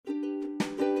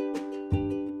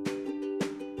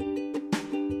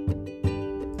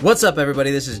What's up,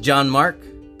 everybody? This is John Mark.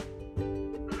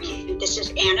 This is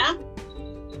Anna.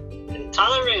 And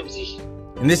Tyler Ramsey.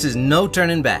 And this is No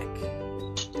Turning Back.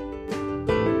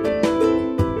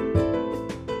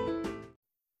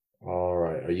 All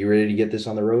right. Are you ready to get this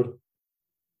on the road?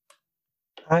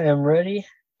 I am ready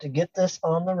to get this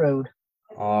on the road.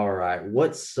 All right.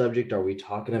 What subject are we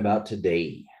talking about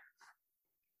today?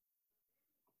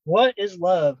 What is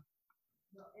love?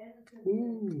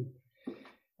 Ooh.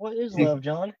 What is love,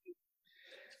 John?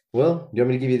 Well, do you want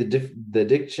me to give you the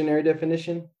dictionary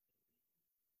definition?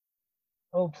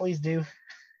 Oh, please do.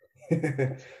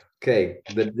 Okay.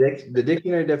 The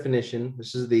dictionary definition,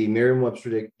 this is the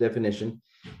Merriam-Webster definition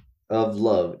of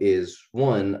love, is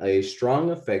 1, a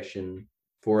strong affection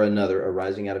for another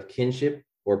arising out of kinship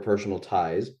or personal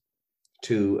ties.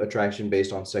 2, attraction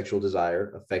based on sexual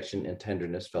desire, affection, and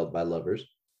tenderness felt by lovers.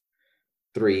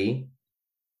 3,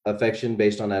 affection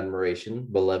based on admiration,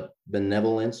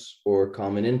 benevolence, or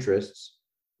common interests.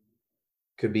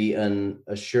 Could be an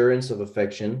assurance of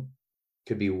affection.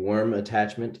 Could be warm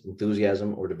attachment,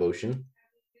 enthusiasm, or devotion.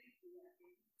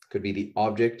 Could be the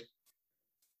object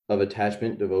of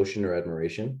attachment, devotion, or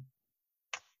admiration.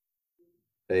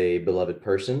 A beloved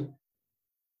person.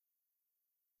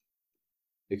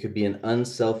 It could be an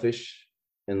unselfish,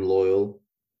 loyal,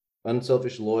 and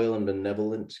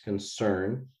benevolent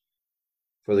concern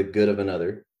for the good of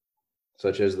another,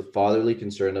 such as the fatherly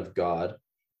concern of God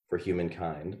for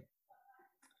humankind.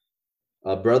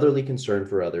 A brotherly concern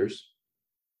for others.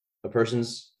 A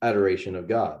person's adoration of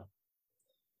God.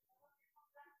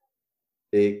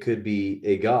 It could be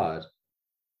a god,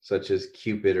 such as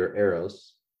Cupid or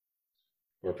Eros,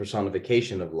 or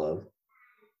personification of love,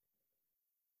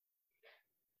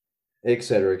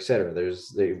 etc., etc.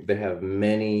 They have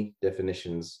many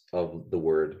definitions of the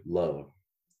word love.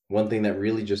 One thing that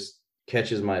really just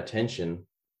catches my attention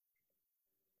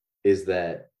is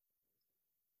that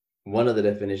one of the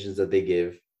definitions that they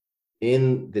give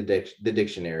in the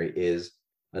dictionary is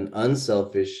an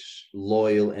unselfish,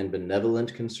 loyal, and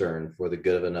benevolent concern for the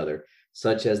good of another,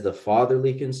 such as the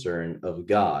fatherly concern of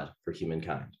God for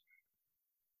humankind.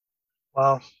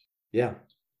 Wow. Yeah.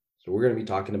 So we're going to be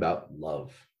talking about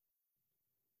love.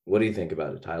 What do you think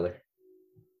about it, Tyler?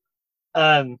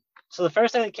 So the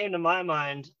first thing that came to my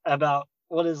mind about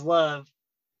what is love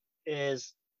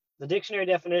is the dictionary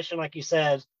definition, like you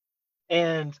said,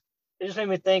 and it just made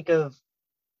me think of,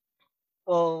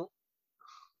 well,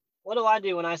 what do I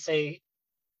do when I say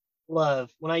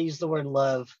love, when I use the word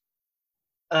love?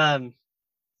 And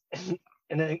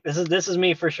this is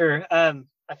me for sure. I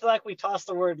feel like we toss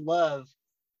the word love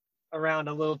around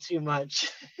a little too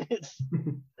much.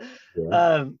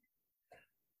 Yeah.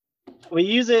 We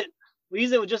use it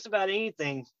with just about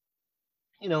anything.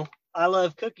 You know, I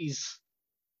love cookies.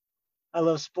 I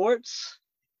love sports.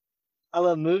 I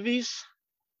love movies.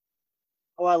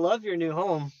 Oh, I love your new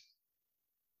home,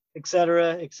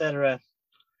 etc., etc.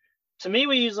 To me,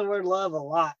 we use the word love a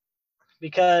lot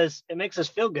because it makes us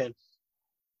feel good.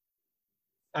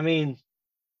 I mean,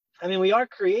 we are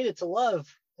created to love.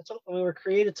 That's what we were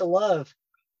created to love.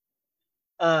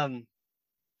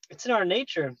 It's in our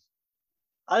nature.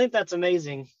 I think that's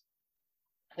amazing.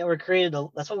 That we're created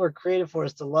to, that's what we're created for,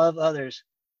 is to love others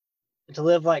and to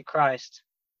live like Christ.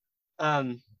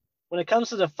 When it comes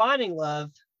to defining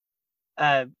love,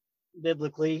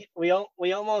 biblically, we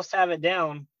almost have it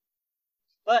down.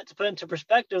 But to put into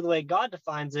perspective the way God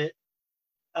defines it,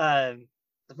 the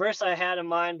verse I had in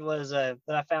mind was that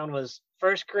I found was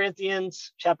 1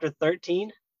 Corinthians chapter 13,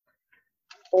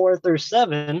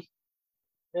 4-7. And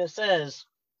it says,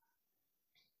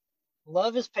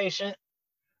 love is patient.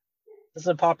 This is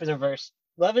a popular verse.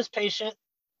 Love is patient.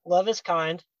 Love is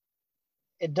kind.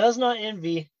 It does not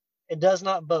envy. It does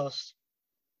not boast.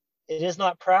 It is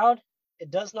not proud.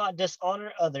 It does not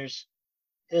dishonor others.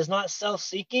 It is not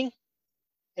self-seeking.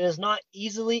 It is not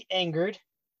easily angered.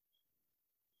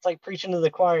 It's like preaching to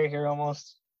the choir here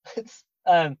almost.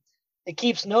 It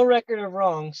keeps no record of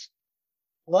wrongs.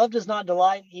 Love does not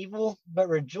delight in evil, but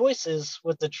rejoices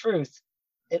with the truth.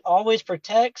 It always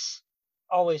protects,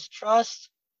 always trusts,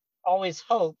 always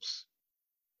hopes,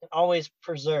 and always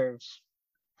preserves.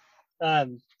 And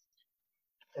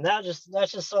that's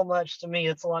just so much to me.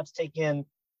 It's a lot to take in.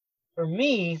 For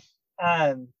me,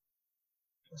 let's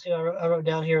see, I wrote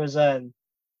down here was a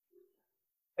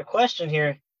question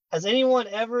here. Has anyone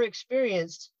ever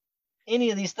experienced any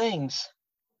of these things?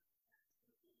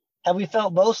 Have we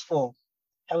felt boastful?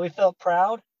 Have we felt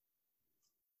proud?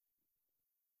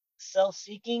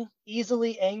 Self-seeking?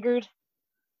 Easily angered?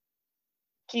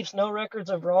 Keeps no records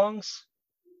of wrongs?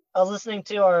 I was listening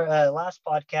to our last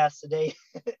podcast today,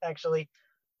 actually,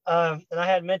 And I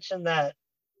had mentioned that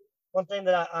one thing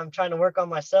that I'm trying to work on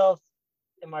myself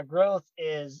and my growth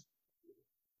is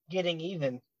getting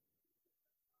even.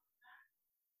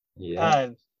 Yeah.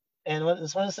 And what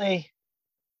this one to say,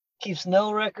 keeps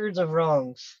no records of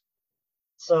wrongs.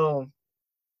 So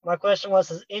my question was,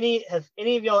 has any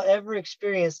of y'all ever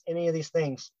experienced any of these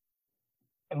things?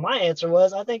 And my answer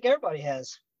was, I think everybody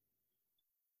has.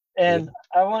 And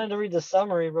I wanted to read the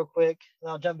summary real quick, and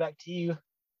I'll jump back to you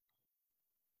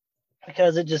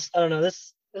because it just, I don't know,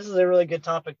 this is a really good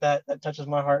topic that touches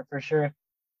my heart for sure.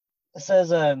 It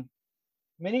says,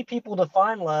 many people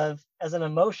define love as an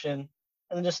emotion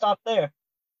and then just stop there.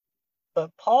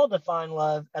 But Paul defined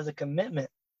love as a commitment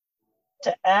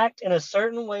to act in a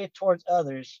certain way towards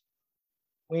others.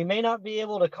 We may not be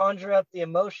able to conjure up the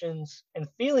emotions and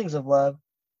feelings of love,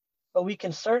 but we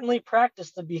can certainly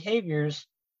practice the behaviors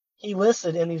he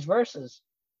listed in these verses.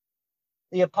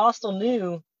 The apostle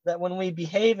knew that when we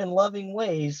behave in loving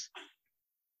ways,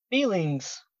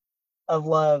 feelings of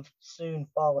love soon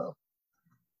follow.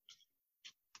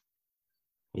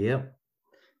 Yep.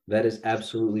 That is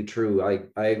absolutely true.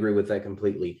 I agree with that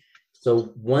completely.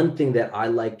 So one thing that I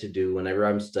like to do whenever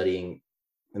I'm studying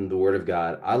in the Word of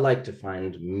God, I like to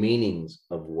find meanings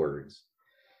of words.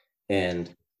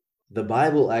 And the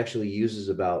Bible actually uses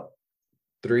about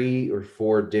 3 or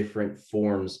 4 different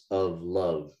forms of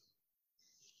love.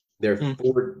 There are 3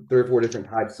 or 4 different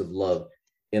types of love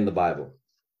in the Bible.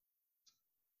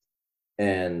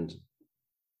 And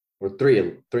or three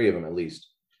of them at least.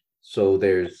 So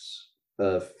there's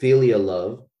philia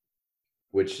love,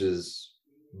 which is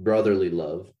brotherly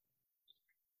love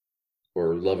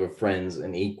or love of friends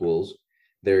and equals.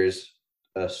 There's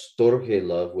a storge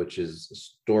love, which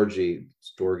is storge,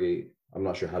 I'm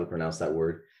not sure how to pronounce that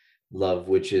word, love,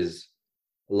 which is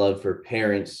love for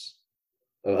parents,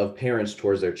 of parents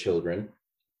towards their children.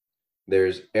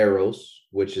 There's eros,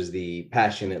 which is the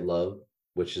passionate love,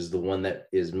 which is the one that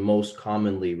is most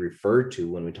commonly referred to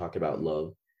when we talk about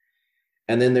love.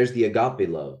 And then there's the agape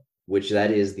love, which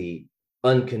that is the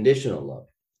unconditional love.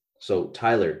 So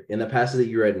Tyler, in the passage that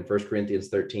you read in 1 Corinthians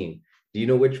 13, do you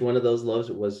know which one of those loves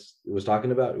it was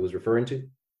talking about? It was referring to?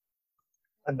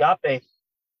 Agape.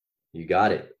 You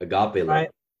got it. Agape love, right,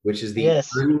 which is the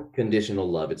unconditional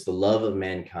love. It's the love of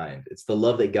mankind. It's the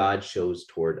love that God shows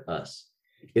toward us.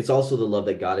 It's also the love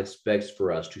that God expects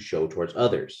for us to show towards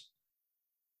others,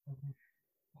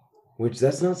 which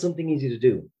that's not something easy to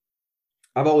do.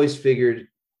 I've always figured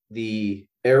the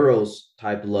eros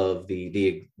type love,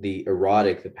 the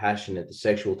erotic, the passionate, the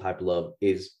sexual type love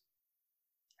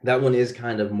that one is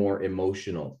kind of more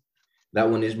emotional. That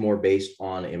one is more based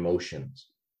on emotions.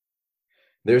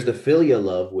 There's the philia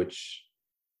love, which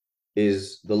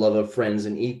is the love of friends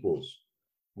and equals,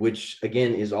 which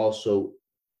again is also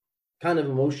kind of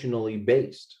emotionally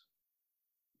based.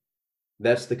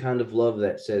 That's the kind of love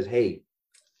that says, hey,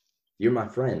 you're my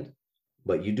friend,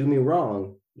 but you do me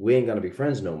wrong, we ain't gonna be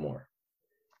friends no more.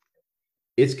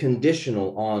 It's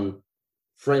conditional on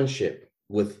friendship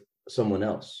with someone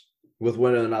else, with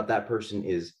whether or not that person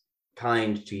is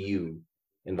kind to you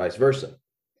and vice versa.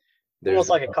 There's almost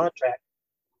like a contract.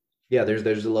 Yeah, there's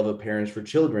the love of parents for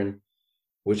children,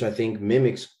 which I think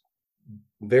mimics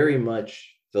very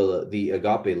much the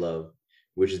agape love,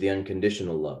 which is the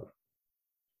unconditional love.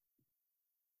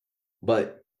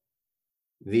 But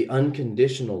the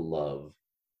unconditional love,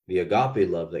 the agape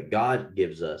love that God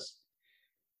gives us,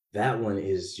 that one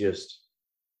is just,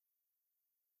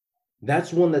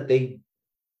 that's one that they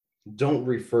don't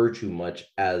refer to much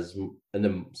as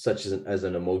as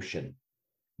an emotion.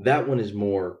 That one is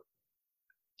more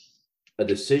a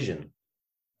decision.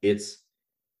 It's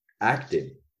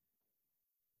active.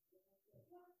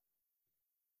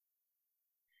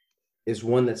 It's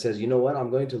one that says, you know what,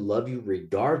 I'm going to love you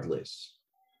regardless,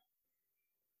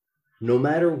 no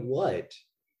matter what.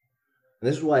 And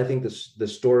this is why I think the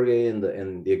storge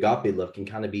and the agape love can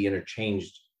kind of be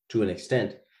interchanged to an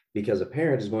extent, because a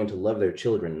parent is going to love their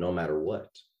children no matter what.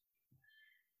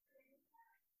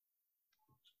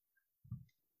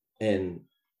 And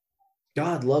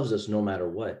God loves us no matter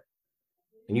what.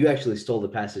 And you actually stole the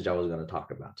passage I was going to talk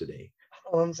about today.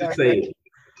 Oh, I'm sorry.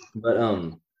 But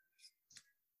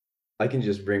I can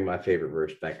just bring my favorite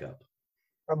verse back up.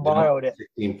 I borrowed it.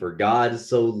 16, for God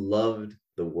so loved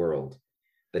the world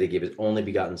that he gave his only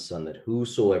begotten Son, that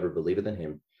whosoever believeth in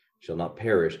him shall not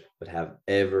perish, but have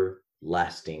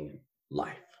everlasting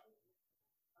life.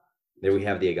 There we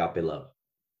have the agape love.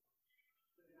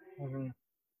 Mm-hmm.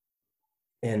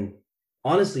 And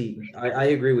honestly, I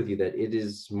agree with you that it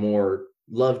is more,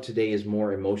 love today is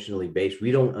more emotionally based.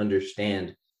 We don't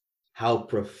understand how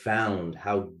profound,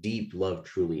 how deep love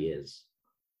truly is.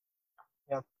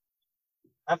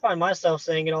 I find myself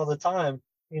saying it all the time.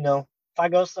 You know, if I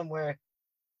go somewhere,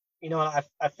 you know, I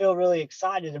feel really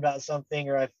excited about something,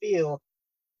 or I feel,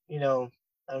 you know,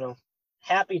 I don't know,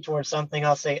 happy towards something,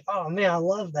 I'll say, "Oh man, I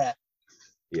love that."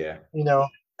 Yeah. You know,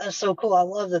 that's so cool. I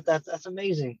love that. That's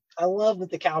amazing. I love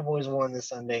that the Cowboys won this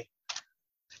Sunday.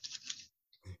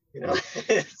 You know,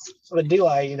 but do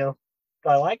I? You know, do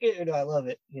I like it or do I love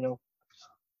it? You know.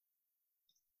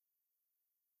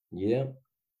 Yeah.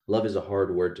 Love is a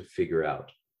hard word to figure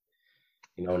out.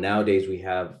 You know, nowadays we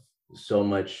have so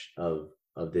much of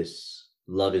this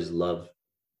love is love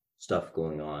stuff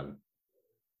going on.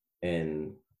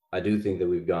 And I do think that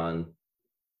we've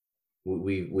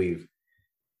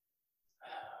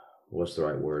what's the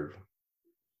right word?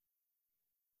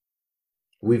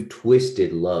 We've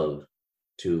twisted love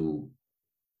to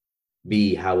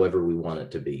be however we want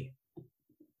it to be.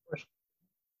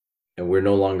 And we're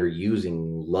no longer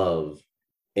using love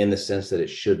in the sense that it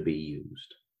should be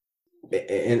used.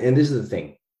 And this is the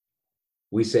thing.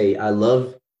 We say, I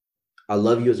love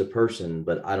you as a person,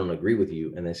 but I don't agree with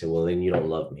you. And they say, well, then you don't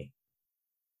love me.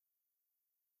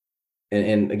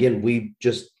 And again,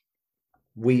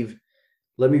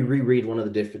 let me reread one of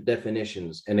the different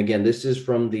definitions. And again, this is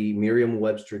from the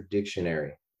Merriam-Webster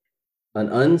dictionary. An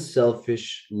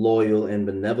unselfish, loyal, and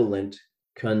benevolent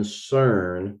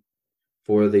concern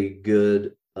for the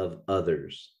good of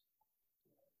others.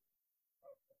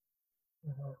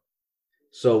 Mm-hmm.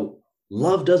 So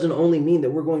love doesn't only mean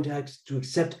that we're going to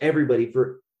accept everybody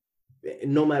for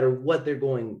no matter what they're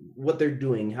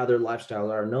doing, how their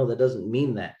lifestyle are. No, that doesn't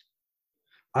mean that.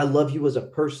 I love you as a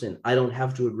person. I don't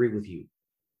have to agree with you.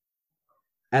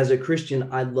 As a Christian,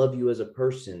 I love you as a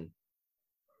person.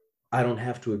 I don't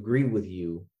have to agree with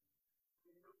you.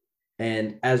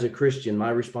 And as a Christian, my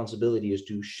responsibility is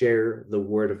to share the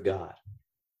word of God,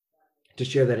 to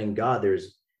share that in God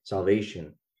there's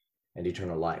salvation and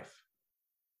eternal life.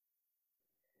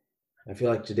 I feel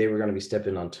like today we're going to be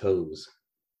stepping on toes.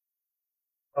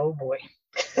 Oh boy.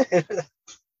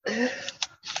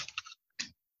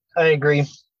 I agree.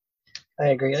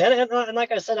 And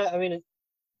like I said, I mean,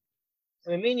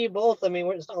 me and you both, I mean,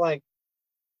 it's not like,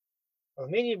 well,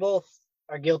 me and you both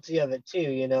are guilty of it too,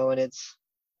 you know, and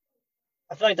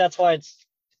I feel like that's why it's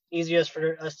easiest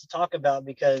for us to talk about,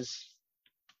 because,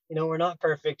 you know, we're not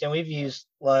perfect and we've used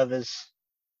love as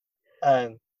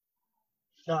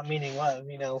not meaning love,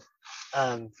 you know.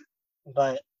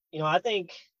 But, you know, I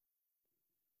think,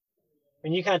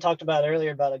 when you kind of talked about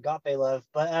earlier about agape love,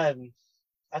 but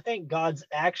I think God's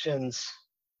actions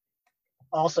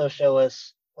also show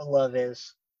us what love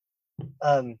is.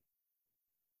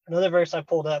 Another verse I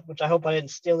pulled up, which I hope I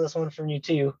didn't steal this one from you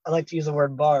too. I like to use the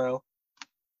word borrow,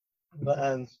 but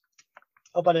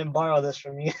hope I didn't borrow this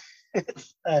from you.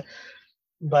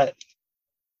 But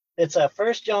it's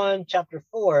 1 John chapter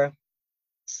 4,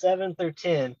 7 through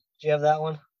 10. Do you have that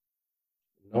one?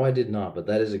 No, I did not, but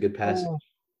that is a good passage. Oh,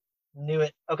 knew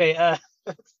it. Okay.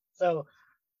 So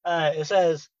it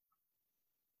says,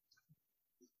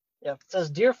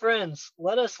 dear friends,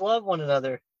 let us love one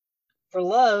another, for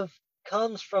love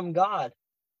comes from God.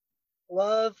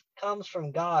 Love comes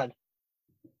from God.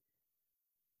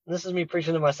 This is me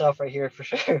preaching to myself right here for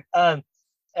sure.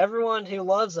 Everyone who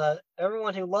loves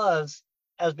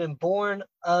has been born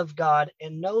of God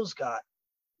and knows God.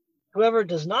 Whoever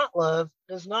does not love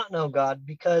does not know God,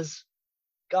 because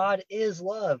God is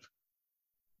love.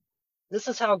 This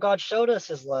is how God showed us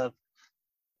his love.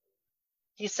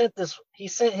 He sent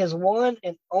his one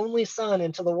and only Son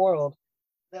into the world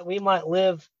that we might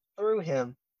live through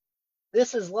him.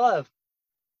 This is love.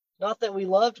 Not that we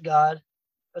loved God,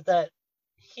 but that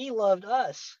he loved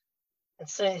us and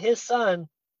sent his Son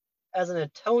as an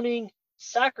atoning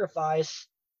sacrifice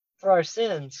for our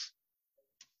sins.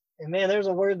 And man, there's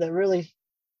a word that really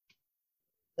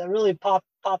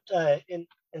popped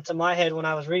into my head when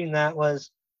I was reading that, was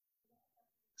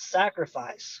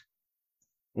sacrifice.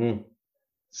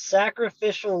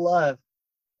 Sacrificial love.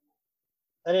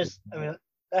 That is, I mean,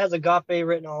 that has agape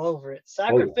written all over it.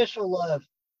 Sacrificial love.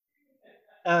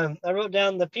 I wrote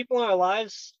down the people in our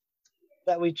lives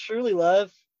that we truly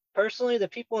love. Personally, the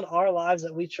people in our lives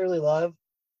that we truly love,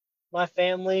 my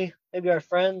family, maybe our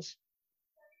friends,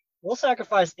 we'll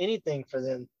sacrifice anything for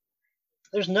them.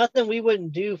 There's nothing we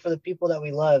wouldn't do for the people that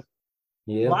we love.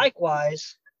 Yeah.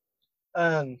 Likewise,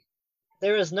 there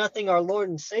is nothing our Lord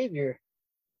and Savior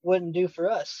wouldn't do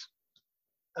for us.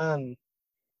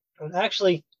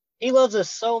 Actually, he loves us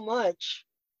so much,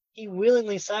 he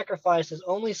willingly sacrificed his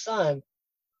only Son.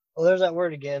 Well, there's that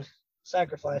word again,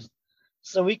 sacrifice.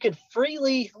 So we could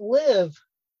freely live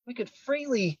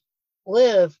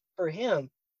for him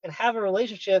and have a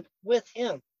relationship with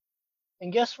him.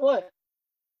 And guess what?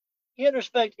 He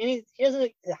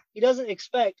doesn't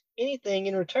expect anything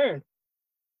in return.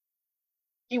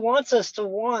 He wants us to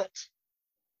want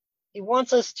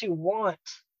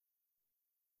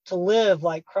to live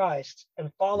like Christ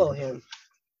and follow him.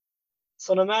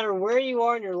 So no matter where you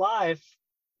are in your life,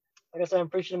 like I said, I'm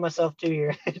preaching to myself too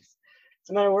here.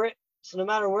 So no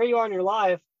matter where you are in your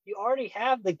life, you already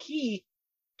have the key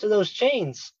to those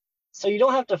chains. So you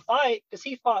don't have to fight because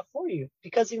he fought for you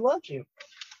because he loved you.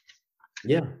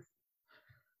 Yeah,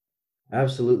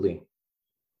 absolutely.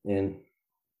 And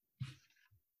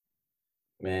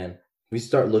man, we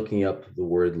start looking up the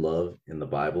word love in the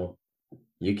Bible,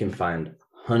 you can find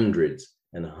hundreds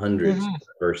and hundreds of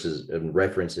verses and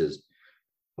references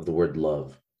of the word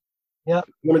love. Yeah. I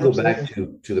want to go back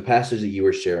to the passage that you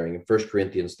were sharing in 1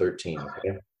 Corinthians 13.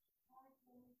 Okay.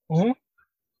 Mm-hmm.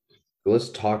 So let's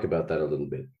talk about that a little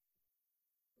bit,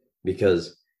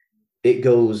 because it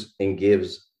goes and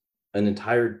gives an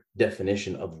entire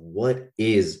definition of what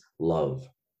is love.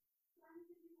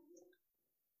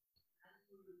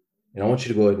 And I want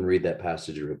you to go ahead and read that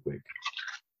passage real quick.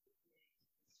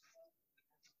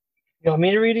 You want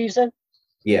me to read it, you said?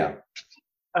 Yeah.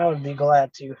 I would be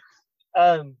glad to.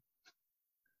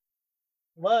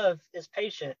 Love is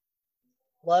patient.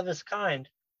 Love is kind.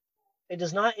 It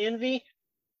does not envy.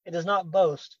 It does not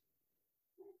boast.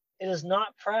 It is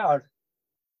not proud.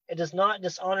 It does not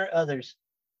dishonor others.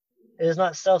 It is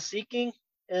not self-seeking.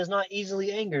 It is not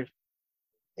easily angered.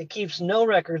 It keeps no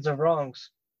records of wrongs.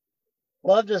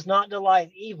 Love does not delight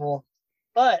in evil,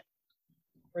 but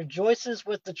rejoices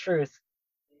with the truth.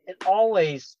 It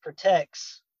always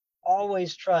protects,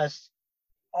 always trusts,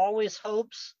 always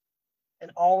hopes,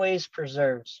 and always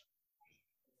preserves.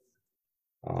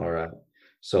 All right.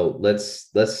 So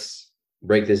let's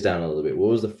break this down a little bit. What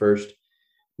was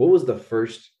the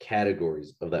first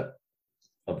categories of that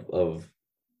of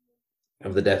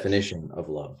the definition of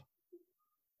love?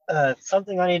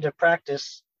 Something I need to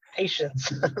practice: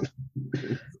 patience.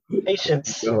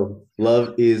 Patience. So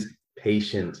love is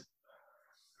patient.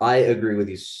 I agree with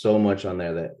you so much on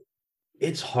there that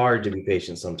it's hard to be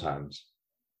patient sometimes.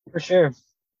 For sure.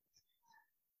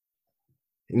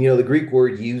 And the Greek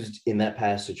word used in that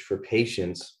passage for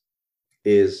patience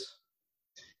is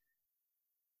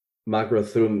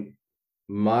makrothumio,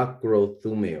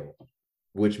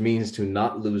 which means to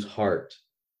not lose heart,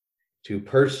 to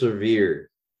persevere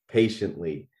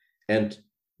patiently and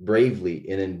bravely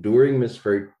in enduring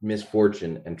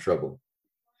misfortune and trouble.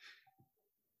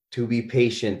 To be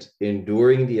patient,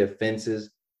 enduring the offenses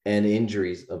and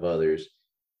injuries of others,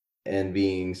 and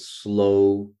being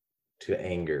slow to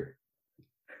anger.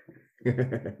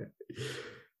 Man.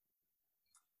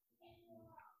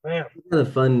 That's a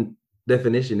fun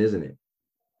definition, isn't it?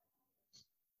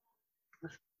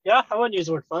 Yeah, I wouldn't use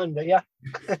the word fun, but yeah.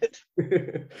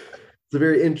 It's a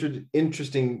very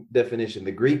interesting definition.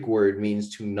 The Greek word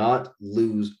means to not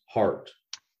lose heart,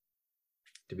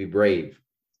 to be brave.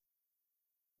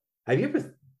 Have you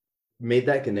ever made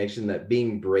that connection that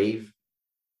being brave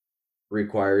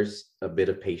requires a bit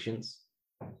of patience?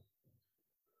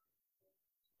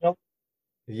 Nope.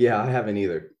 Yeah, I haven't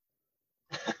either.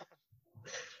 If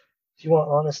you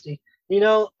want honesty.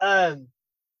 I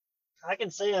can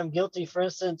say I'm guilty, for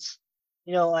instance,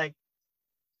 like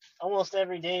almost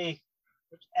every day.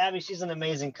 Abby, she's an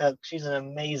amazing cook. She's an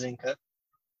amazing cook.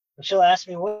 And she'll ask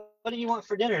me, what do you want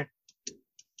for dinner?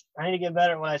 I need to get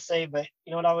better at what I say, but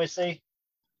you know what I always say?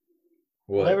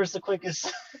 What? Whatever's the quickest.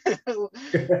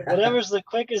 Whatever's the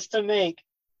quickest to make.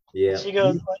 Yeah. She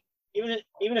goes, even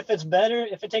if it's better,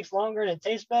 if it takes longer and it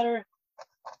tastes better,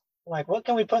 I'm like, what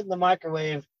can we put in the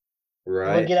microwave?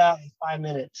 Right. We'll get out in 5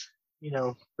 minutes,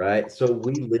 Right. So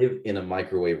we live in a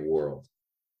microwave world.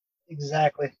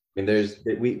 Exactly. I mean,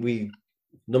 we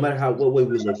no matter what way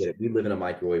we look at it, we live in a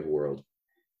microwave world.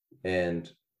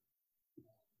 And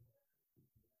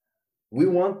we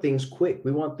want things quick.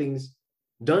 We want things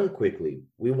done quickly.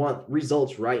 We want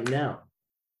results right now.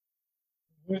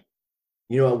 Mm-hmm.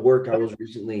 At work, I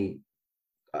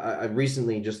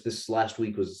recently just this last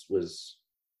week was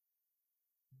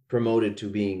promoted to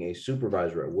being a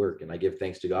supervisor at work, and I give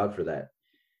thanks to God for that.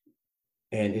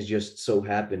 And it just so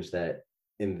happens that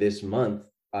in this month,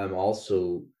 I'm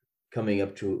also coming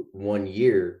up to 1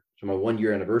 year, so my 1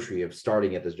 year anniversary of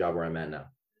starting at this job where I'm at now.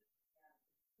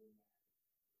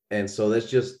 And so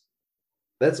that's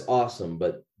awesome,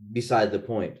 but beside the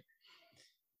point.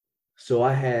 So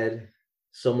I had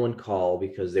someone call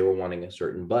because they were wanting a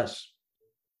certain bus.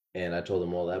 And I told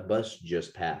them, well, that bus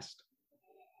just passed.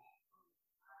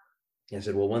 And I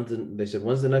said, well, when's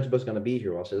the next bus going to be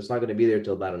here? Well, I said, it's not going to be there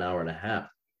till about an hour and a half.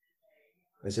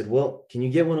 I said, well, can you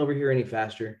get one over here any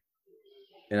faster?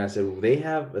 And I said, well, they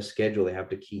have a schedule they have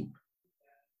to keep,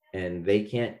 and they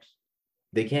can't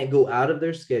go out of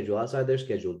their schedule, outside their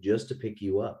schedule, just to pick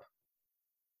you up,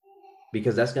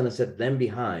 because that's going to set them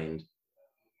behind,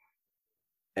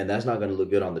 and that's not going to look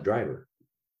good on the driver.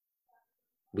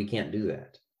 We can't do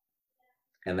that.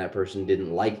 And that person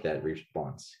didn't like that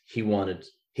response. He wanted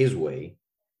his way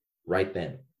right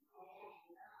then.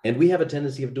 And we have a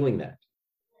tendency of doing that.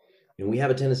 And we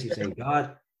have a tendency of saying,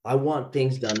 God, I want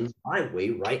things done my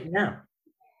way right now.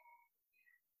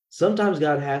 Sometimes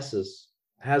God has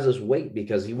us wait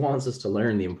because he wants us to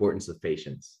learn the importance of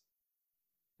patience.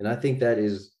 And I think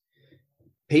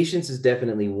patience is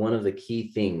definitely one of the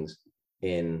key things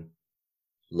in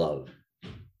love.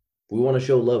 We want to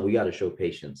show love, we got to show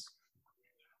patience.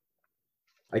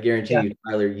 I guarantee you,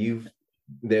 Tyler,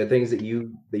 there are things that your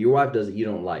wife does that you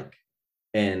don't like,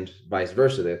 and vice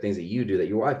versa. There are things that you do that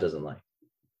your wife doesn't like.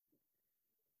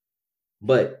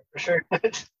 But For sure.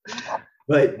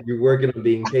 but you're working on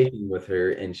being patient with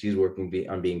her, and she's working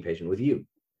on being patient with you.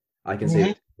 I can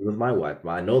say with my wife,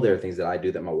 I know there are things that I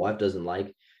do that my wife doesn't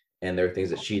like, and there are things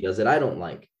that she does that I don't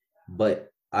like,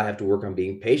 but I have to work on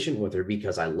being patient with her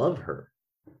because I love her.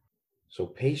 So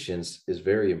patience is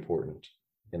very important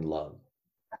in love.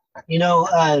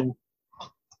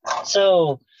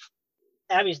 So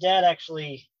Abby's dad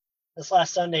actually this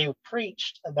last Sunday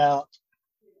preached about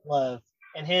love,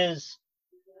 and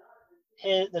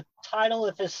the title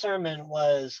of his sermon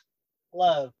was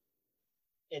 "Love.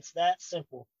 It's that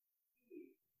simple,"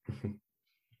 which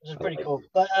is pretty cool.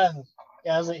 But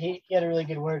he had a really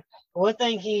good word. But one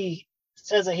thing he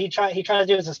says that he tries to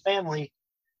do with his family,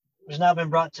 which has now been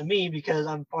brought to me because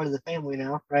I'm part of the family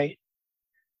now, right?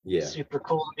 Yeah. Super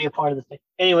cool to be a part of the thing.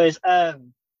 Anyways,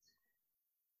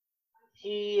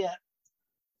 he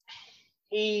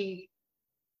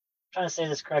trying to say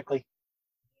this correctly.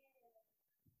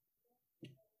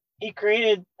 He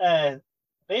created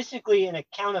basically an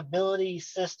accountability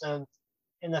system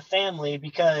in the family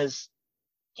because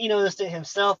he noticed it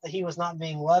himself that he was not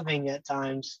being loving at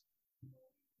times.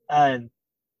 And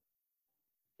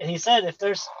he said,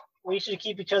 we should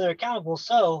keep each other accountable.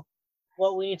 So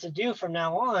what we need to do from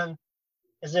now on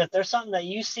is if there's something that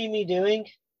you see me doing,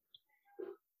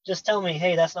 just tell me,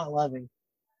 hey, that's not loving.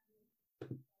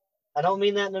 I don't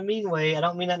mean that in a mean way. I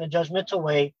don't mean that in a judgmental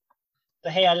way.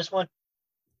 But hey, I'm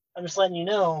just letting you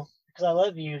know because I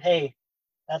love you. Hey,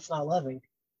 that's not loving.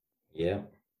 Yeah.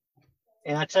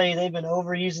 And I tell you, they've been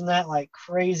overusing that like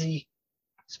crazy,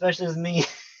 especially with me.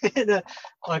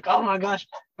 Like, oh my gosh.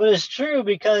 But it's true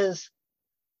because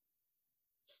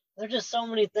there's just so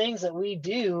many things that we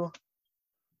do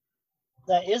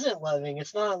that isn't loving.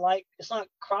 It's not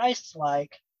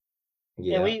Christ-like.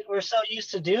 Yeah. And we're so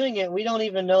used to doing it, we don't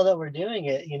even know that we're doing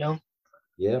it,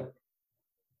 Yeah.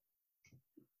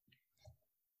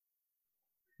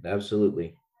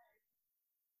 Absolutely.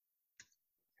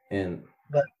 And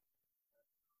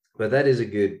but that is a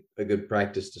good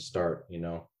practice to start, I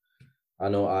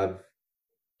know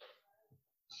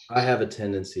I have a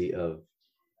tendency of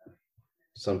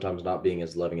sometimes not being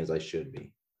as loving as I should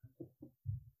be.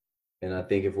 And I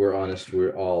think if we're honest,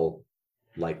 we're all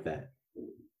like that.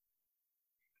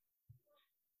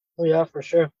 Oh yeah, for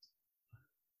sure.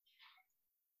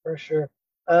 For sure.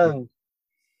 Are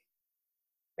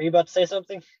you about to say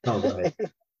something? Oh, go ahead.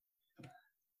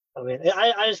 I mean,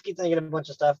 I just keep thinking of a bunch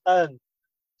of stuff.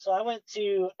 So I went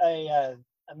to a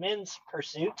men's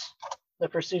pursuit, the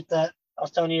pursuit that I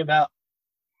was telling you about,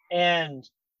 and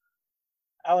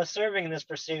I was serving in this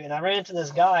pursuit, and I ran into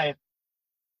this guy.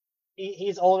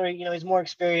 He's older, he's more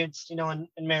experienced, in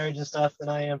marriage and stuff than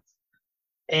I am,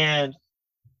 and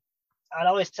I'd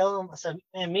always tell him, I said,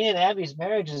 man, me and Abby's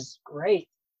marriage is great.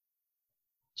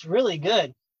 It's really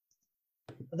good.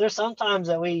 But there's sometimes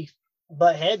that we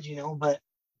butt heads, but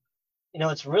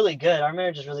it's really good. Our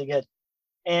marriage is really good.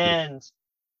 And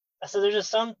I said, there's just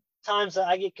some times that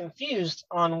I get confused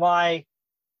on why,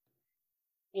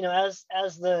 as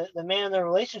the man in the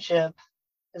relationship,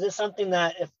 is it something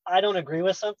that if I don't agree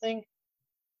with something,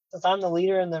 since I'm the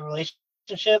leader in the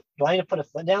relationship, do I need to put a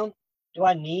foot down? Do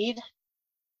I need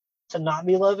to not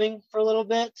be loving for a little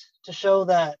bit to show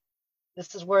that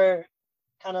this is where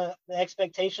kind of the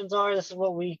expectations are? This is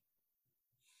what I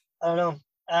don't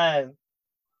know.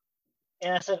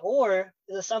 And I said, or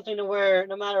is it something to where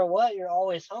no matter what, you're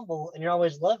always humble and you're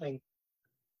always loving?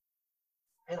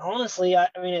 And honestly, I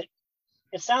mean,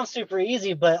 it sounds super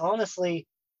easy, but honestly,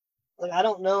 like, I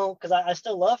don't know, because I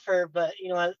still love her, but,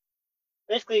 I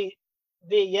basically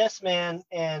be a yes man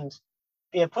and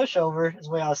be a pushover is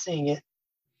the way I was seeing it.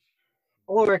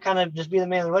 Or kind of just be the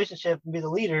man of the relationship and be the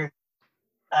leader.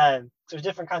 There's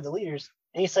different kinds of leaders.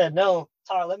 And he said, no,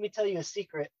 Tyler, let me tell you a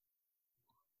secret.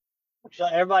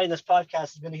 Everybody in this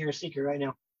podcast is going to hear a secret right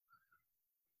now.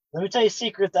 Let me tell you a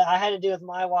secret that I had to do with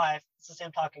my wife. This is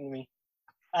him talking to me.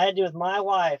 I had to do with my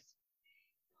wife.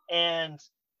 And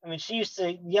I mean, she used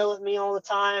to yell at me all the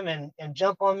time and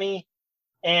jump on me.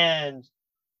 And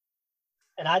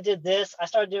I did this. I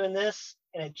started doing this,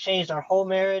 and it changed our whole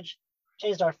marriage,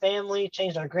 changed our family,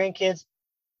 changed our grandkids,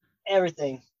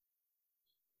 everything.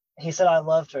 He said I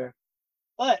loved her.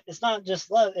 But it's not just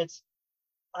love. It's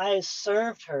I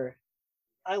served her.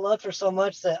 I loved her so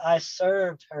much that I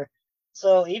served her.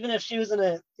 So even if she was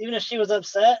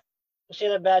upset, if she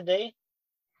had a bad day,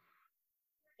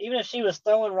 even if she was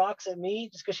throwing rocks at me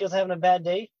just because she was having a bad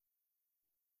day,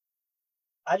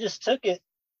 I just took it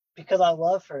because I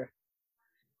love her.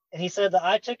 And he said that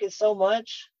I took it so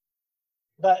much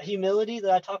about humility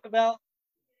that I talk about.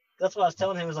 That's what I was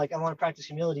telling him, was like, I want to practice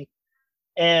humility.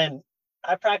 And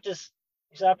he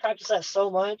said, I practice that so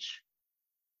much.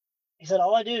 He said,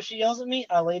 all I do if she yells at me,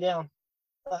 I lay down.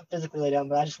 Not physically lay down,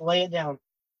 but I just lay it down.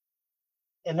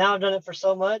 And now I've done it for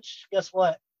so much. Guess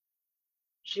what?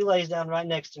 She lays down right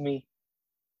next to me.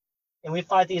 And we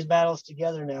fight these battles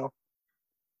together now.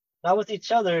 Not with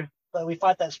each other, but we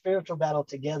fight that spiritual battle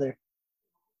together.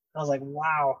 I was like,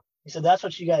 wow. He said, that's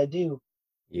what you got to do.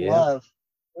 Yeah. Love.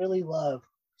 Really love.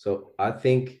 So I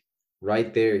think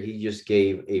right there, he just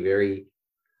gave a very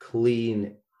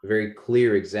clean, very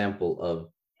clear example of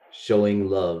showing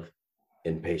love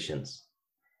and patience.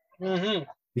 Mm-hmm.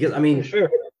 Because, I mean, sure.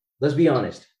 Let's be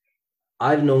honest.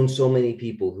 I've known so many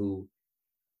people who,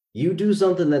 you do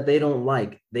something that they don't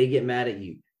like, they get mad at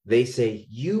you. They say,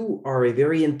 you are a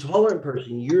very intolerant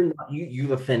person.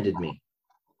 You've offended me.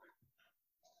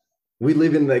 We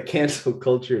live in the cancel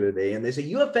culture today, and they say,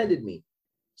 you offended me,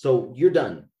 so you're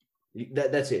done.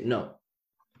 That's it. No.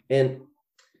 And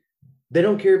they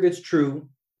don't care if it's true.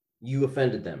 You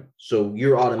offended them, so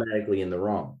you're automatically in the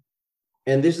wrong.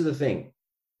 And this is the thing.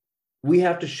 We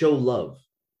have to show love.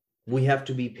 We have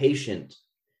to be patient.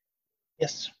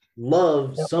 Yes.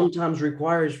 Love sometimes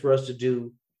requires for us to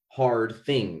do hard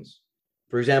things.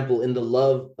 For example, in the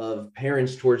love of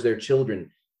parents towards their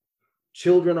children,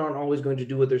 children aren't always going to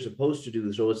do what they're supposed to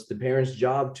do. So it's the parents'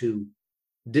 job to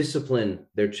discipline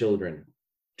their children,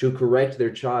 to correct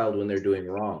their child when they're doing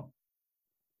wrong.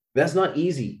 That's not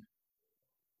easy.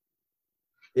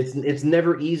 It's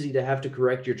never easy to have to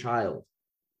correct your child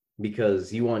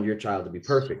because you want your child to be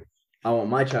perfect. I want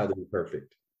my child to be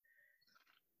perfect.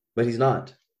 But he's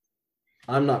not.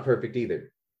 I'm not perfect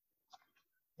either.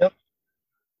 Yep.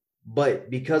 But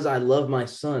because I love my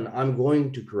son, I'm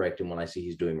going to correct him when I see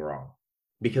he's doing wrong.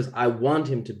 Because I want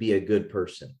him to be a good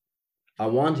person. I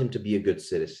want him to be a good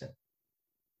citizen.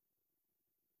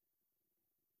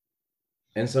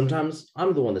 And sometimes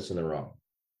I'm the one that's in the wrong.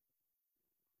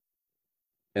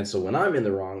 And so when I'm in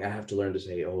the wrong, I have to learn to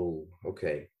say, oh,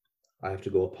 okay, I have to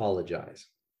go apologize.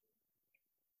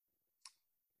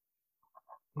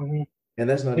 Mm-hmm. And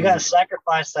that's not You got to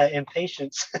sacrifice that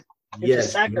impatience.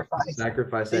 Yes,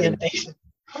 sacrifice that impatience.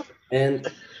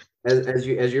 And as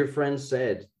your friend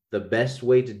said, the best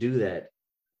way to do that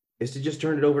is to just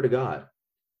turn it over to God.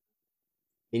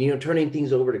 And turning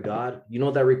things over to God, you know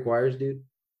what that requires, dude?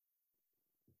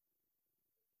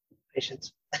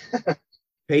 Patience.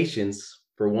 Patience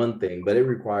for one thing, but it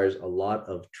requires a lot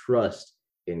of trust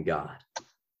in God.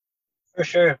 For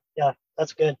sure. Yeah,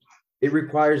 that's good. It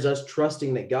requires us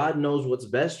trusting that God knows what's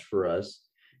best for us,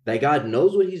 that God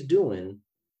knows what he's doing,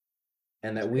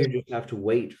 and that we just have to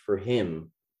wait for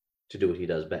him to do what he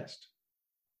does best.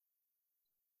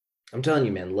 I'm telling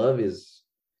you, man, love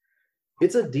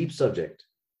it's a deep subject.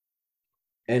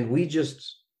 And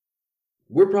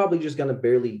we're probably just going to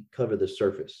barely cover the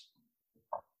surface.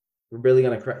 We're barely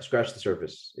going to scratch the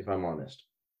surface, if I'm honest.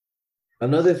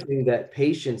 Another thing that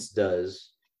patience does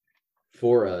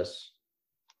for us,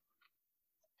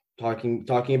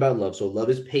 talking about love. So love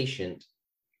is patient,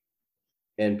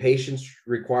 and patience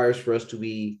requires for us to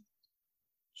be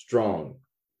strong,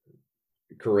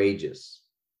 courageous.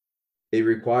 It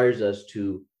requires us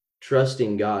to trust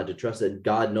in God, to trust that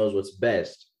God knows what's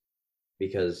best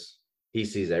because he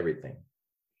sees everything.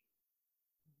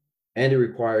 And it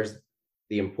requires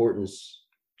the importance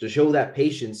to show that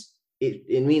patience.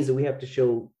 It means that we have to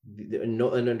show and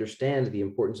understand the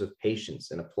importance of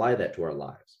patience and apply that to our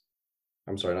lives.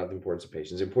 I'm sorry, not the importance of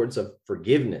patience, the importance of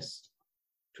forgiveness,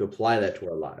 to apply that to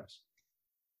our lives.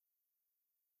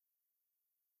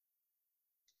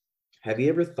 Have you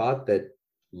ever thought that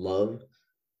love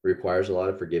requires a lot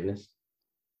of forgiveness?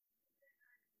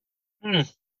 Can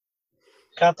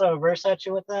I throw a verse at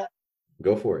you with that?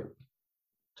 Go for it.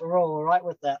 to roll right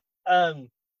with that.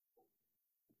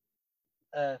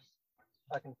 If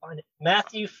I can find it.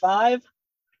 Matthew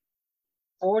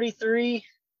 5:43.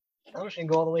 I'm just gonna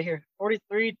go all the way here.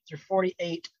 43 through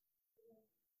 48.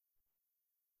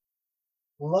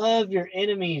 Love your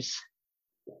enemies.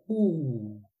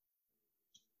 Ooh.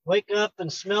 Wake up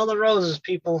and smell the roses,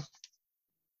 people.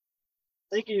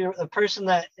 Think of the person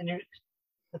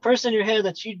in your head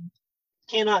that you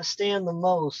cannot stand the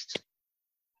most.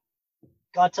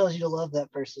 God tells you to love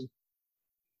that person,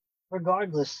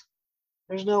 regardless.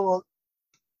 There's no,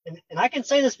 and I can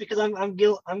say this because I'm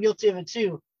guilty of it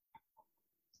too.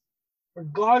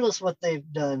 Regardless what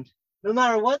they've done, no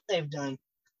matter what they've done,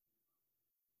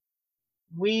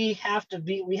 we have to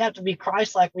be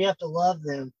Christ-like. We have to love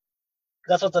them.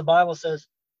 That's what the Bible says,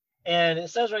 and it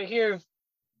says right here.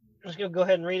 I'm just gonna go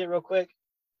ahead and read it real quick.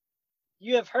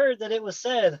 You have heard that it was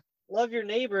said, "Love your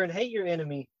neighbor and hate your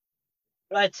enemy."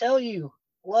 But I tell you,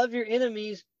 love your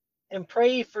enemies and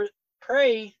pray for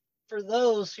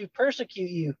those who persecute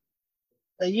you,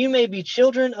 that you may be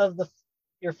children of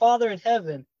your Father in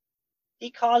heaven.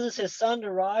 He causes his sun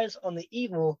to rise on the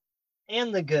evil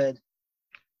and the good,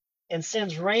 and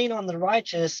sends rain on the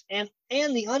righteous and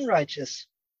the unrighteous.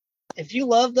 If you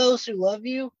love those who love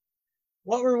you,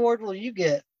 what reward will you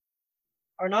get?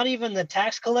 Are not even the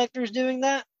tax collectors doing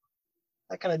that?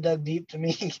 That kind of dug deep to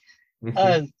me.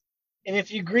 And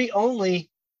if you greet only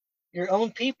your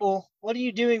own people, what are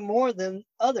you doing more than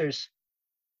others?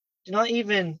 Do not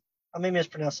even, I may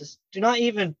mispronounce this, do not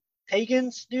even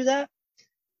pagans do that?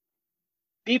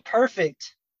 Be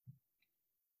perfect.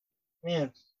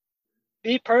 Man,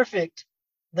 be perfect.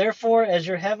 Therefore, as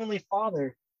your heavenly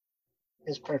Father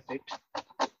is perfect.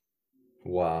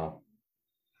 Wow.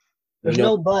 There's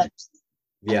no buts.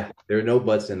 Yeah, there are no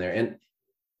buts in there. And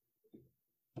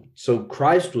so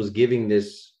Christ was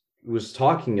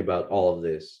talking about all of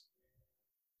this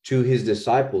to his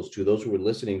disciples, to those who were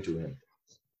listening to him.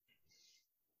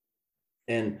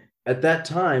 And at that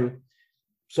time,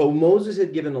 so Moses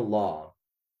had given a law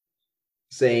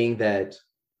saying that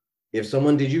if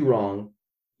someone did you wrong,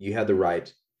 you had the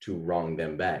right to wrong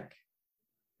them back.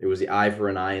 It was the eye for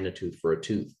an eye and a tooth for a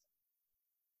tooth.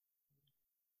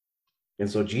 And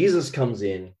so Jesus comes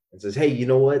in and says, hey, you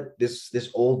know what?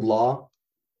 This old law,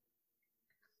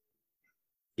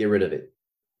 get rid of it.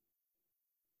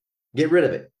 Get rid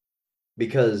of it.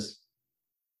 Because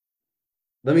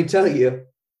let me tell you,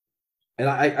 and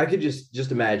I could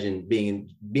just imagine being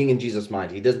in Jesus'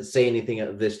 mind. He doesn't say anything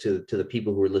of this to the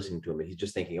people who are listening to him. He's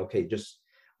just thinking, okay,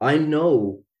 I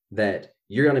know that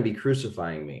you're going to be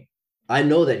crucifying me. I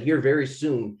know that here very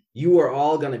soon, you are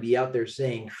all going to be out there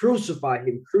saying, crucify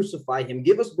him,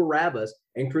 give us Barabbas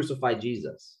and crucify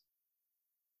Jesus.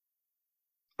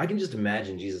 I can just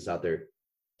imagine Jesus out there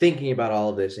thinking about all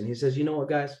of this. And he says, you know what,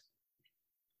 guys?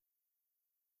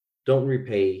 Don't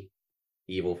repay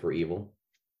evil for evil.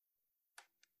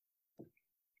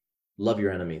 Love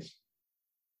your enemies.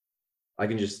 I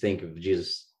can just think of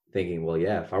Jesus thinking, well,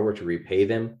 yeah, if I were to repay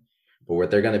them for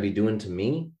what they're going to be doing to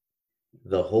me,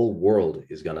 the whole world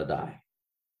is going to die.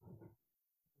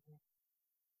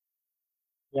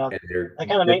 Yeah, and that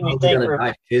kind of made me think. They're going to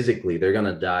die physically. They're going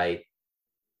to die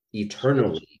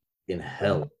eternally in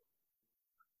hell.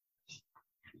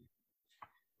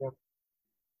 Yeah.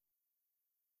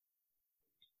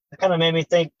 It kind of made me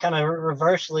think kind of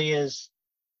reversely is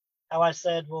how I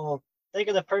said, well, think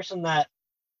of the person that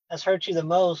has hurt you the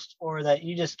most or that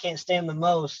you just can't stand the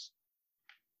most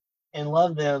and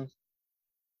love them.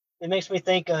 It makes me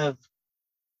think of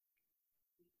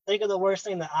the worst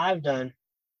thing that I've done.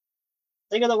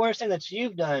 Think of the worst thing that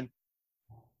you've done.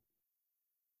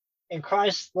 And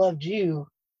Christ loved you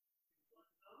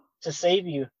to save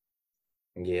you.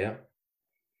 Yeah.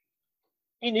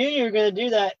 He knew you were going to do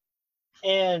that.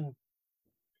 And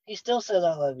he still says,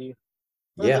 I love you.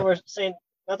 Not that we're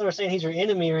saying he's your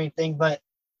enemy or anything, but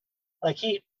like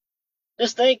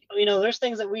just think, there's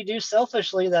things that we do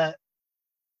selfishly and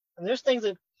there's things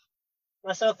that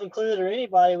myself included or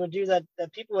anybody would do that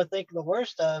people would think the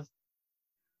worst of.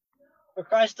 But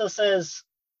Christ still says,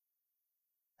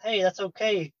 hey, that's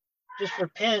okay. Just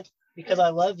repent because I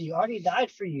love you. I already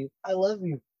died for you. I love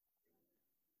you.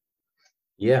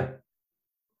 Yeah,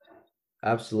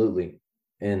 absolutely.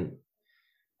 And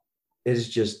it is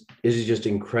just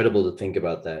incredible to think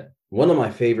about that. One of my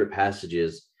favorite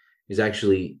passages is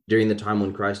actually during the time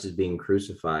when Christ is being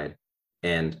crucified.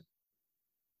 And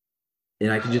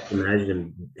I can just imagine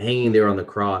him hanging there on the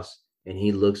cross, and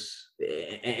he looks out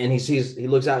and he sees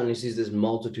this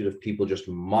multitude of people just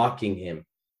mocking him,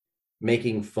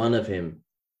 making fun of him.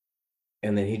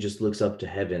 And then he just looks up to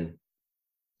heaven,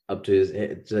 up to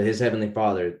his heavenly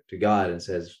Father, to God, and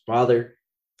says, Father,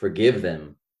 forgive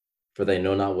them, for they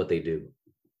know not what they do.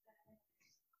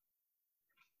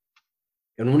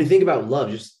 And when you think about love,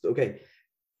 just, okay,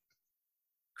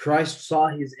 Christ saw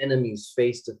his enemies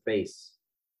face to face,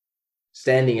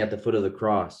 standing at the foot of the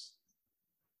cross,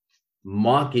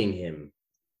 mocking him,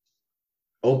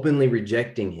 openly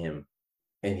rejecting him.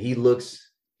 And he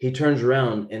turns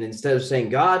around, and instead of saying,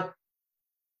 God,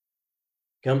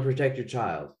 come protect your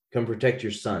child, come protect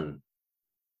your son,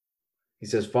 he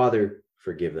says, Father,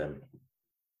 forgive them.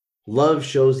 Love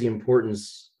shows the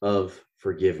importance of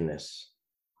forgiveness.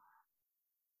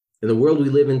 In the world we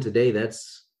live in today,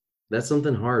 that's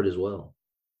something hard as well.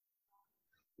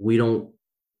 We don't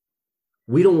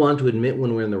want to admit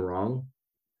when we're in the wrong.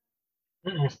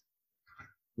 Mm-mm.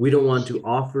 We don't want to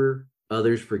offer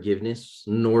others forgiveness,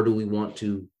 nor do we want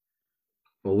to,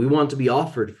 well, we want to be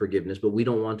offered forgiveness, but we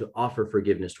don't want to offer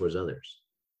forgiveness towards others.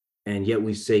 And yet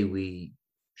we say we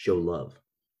show love.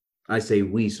 I say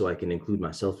we so I can include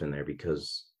myself in there,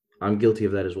 because I'm guilty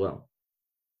of that as well.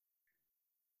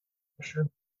 For sure.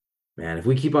 Man, if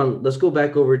we keep on, let's go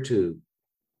back over to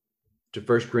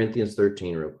 1 Corinthians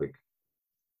 13 real quick,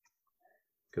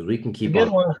 because we can keep Good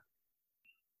on. one.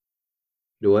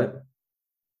 Do what?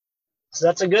 So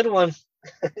that's a good one.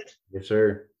 Yes,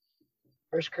 sir.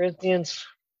 1 Corinthians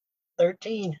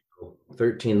 13.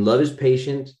 13. Love is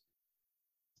patient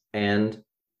and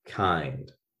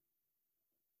kind.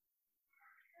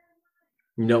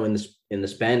 You know, in the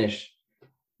Spanish,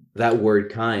 that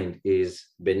word kind is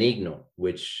benigno,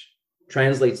 which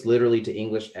translates literally to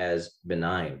English as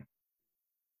benign,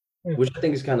 which I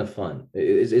think is kind of fun.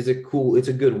 It's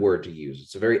a good word to use.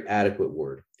 It's a very adequate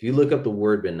word. If you look up the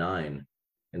word benign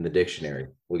in the dictionary,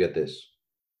 we'll get this.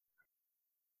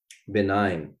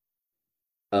 Benign,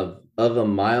 of a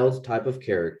mild type of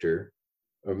character,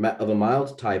 or of a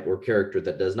mild type or character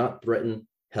that does not threaten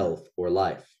health or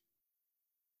life,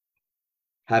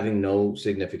 having no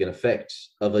significant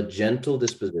effects, of a gentle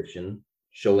disposition,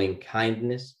 showing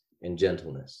kindness and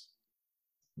gentleness.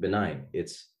 Benign,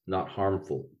 it's not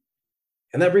harmful.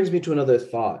 And that brings me to another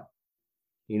thought.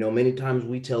 You know, many times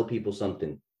we tell people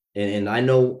something, and I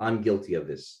know I'm guilty of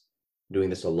this, doing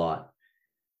this a lot.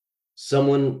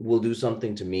 Someone will do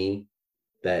something to me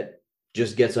that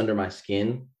just gets under my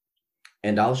skin,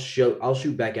 and I'll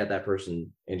shoot back at that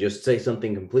person and just say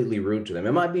something completely rude to them.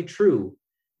 It might be true,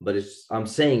 but I'm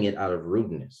saying it out of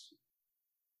rudeness.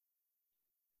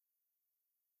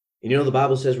 And you know, the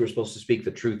Bible says we're supposed to speak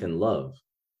the truth in love.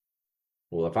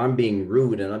 Well, if I'm being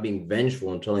rude and I'm being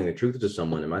vengeful and telling the truth to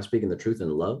someone, am I speaking the truth in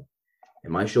love?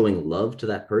 Am I showing love to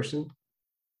that person?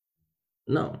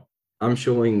 No, I'm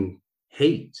showing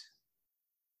hate.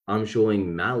 I'm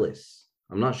showing malice.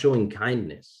 I'm not showing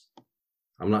kindness.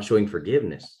 I'm not showing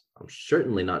forgiveness. I'm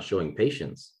certainly not showing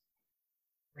patience.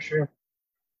 For sure.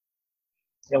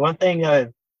 Yeah, one thing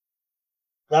that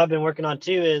I've been working on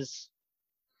too is,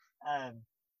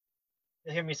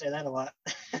 you'll hear me say that a lot.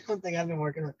 One thing I've been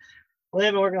working on. What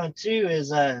I've been working on too is,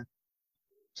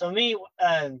 so me,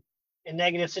 in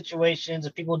negative situations,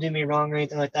 if people do me wrong or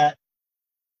anything like that,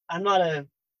 I'm not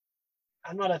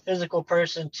a physical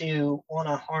person to want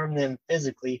to harm them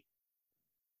physically.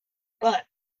 But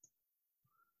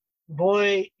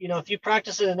boy, you know, if you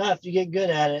practice it enough, you get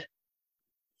good at it.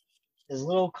 There's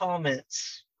little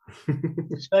comments,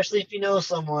 especially if you know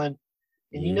someone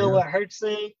and you know what hurts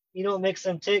them, you know what makes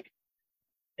them tick.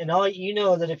 And all you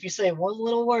know that if you say one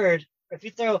little word, or if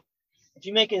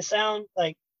you make it sound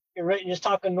like you're just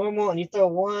talking normal and you throw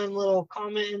one little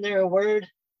comment in there, a word,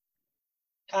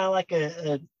 kind of like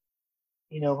a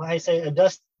you know, how you say, a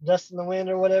dust in the wind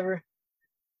or whatever,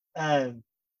 then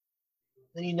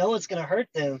you know it's gonna hurt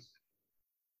them.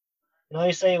 And all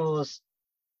you say was,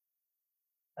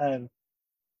 I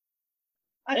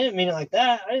didn't mean it like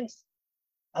that. I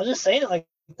was just saying it like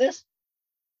this.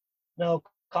 No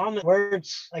comment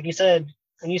words, like you said,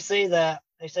 when you say that,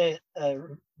 they say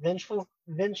vengeful.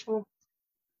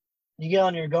 You get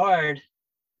on your guard,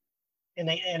 and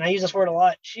I use this word a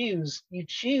lot. Choose. You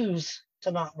choose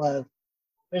to not love.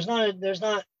 There's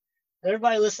not.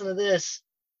 Everybody listen to this.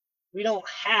 We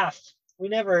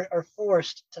never are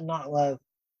forced to not love.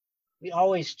 We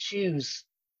always choose.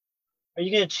 Are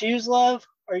you going to choose love,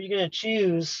 or are you going to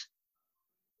choose?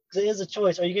 Because it is a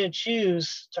choice. Are you going to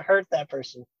choose to hurt that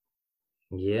person?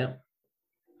 Yeah.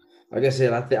 Like I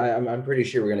said, I'm pretty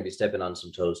sure we're going to be stepping on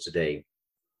some toes today,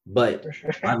 but For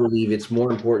sure. I believe it's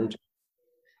more important.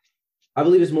 I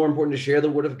believe it's more important to share the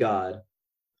word of God,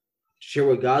 share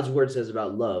what God's word says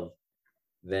about love,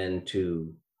 than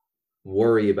to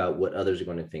worry about what others are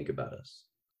going to think about us.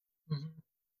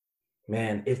 Mm-hmm.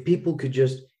 man, if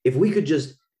we could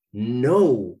just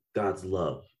know God's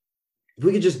love, if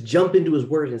we could just jump into his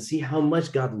word and see how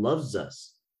much God loves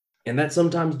us. And that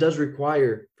sometimes does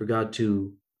require for God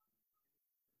to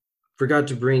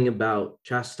bring about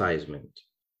chastisement,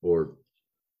 or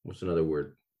what's another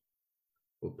word?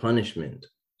 Or punishment.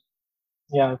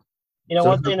 Yeah.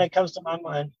 One thing that comes to my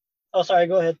mind. Oh, sorry,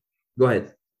 go ahead. Go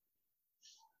ahead.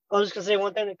 I was just gonna say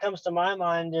one thing that comes to my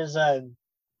mind is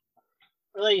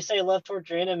really, you say love towards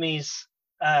your enemies.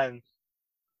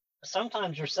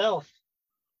 Sometimes yourself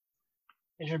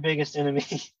is your biggest enemy.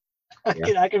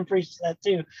 I can preach that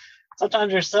too.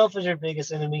 Sometimes yourself is your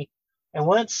biggest enemy. And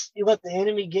once you let the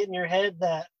enemy get in your head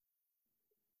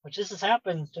which this has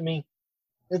happened to me,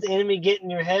 let the enemy get in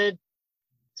your head,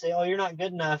 say, oh, you're not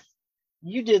good enough.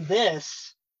 You did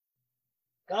this.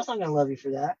 God's not going to love you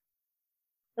for that.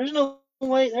 There's no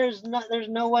way. There's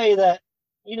no way that,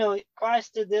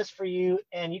 Christ did this for you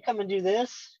and you come and do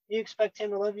this. You expect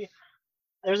him to love you.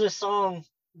 There's a song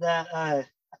that I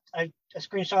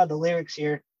screenshot the lyrics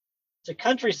here. It's a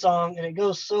country song and it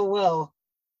goes so well.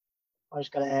 I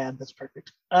just got to add, that's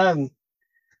perfect.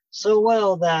 So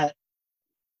well that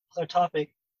our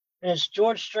topic, and it's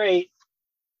George Strait,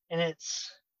 and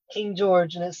it's King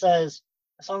George, and it says,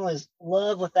 the song is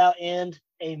Love Without End,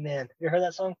 Amen. You heard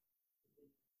that song?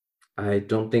 I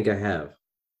don't think I have.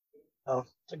 Oh,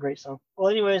 it's a great song. Well,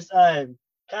 anyways, kind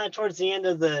of towards the end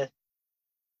of the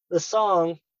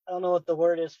song, I don't know what the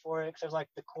word is for it, because there's like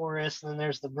the chorus, and then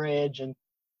there's the bridge, and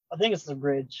I think it's the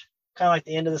bridge, kind of like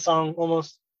the end of the song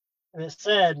almost. And it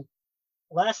said,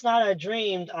 last night I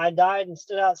dreamed I died and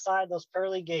stood outside those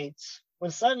pearly gates,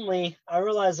 when suddenly I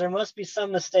realized there must be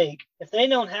some mistake. If they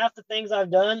known half the things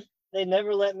I've done, they'd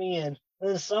never let me in. And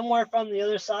then somewhere from the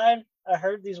other side, I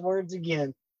heard these words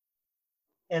again.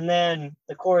 And then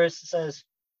the chorus says,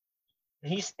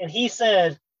 and he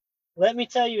said, let me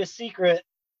tell you a secret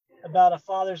about a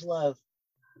father's love.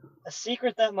 A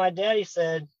secret that my daddy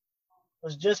said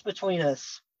was just between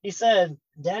us. He said,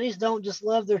 daddies don't just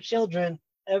love their children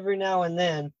every now and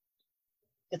then.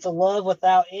 It's a love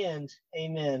without end.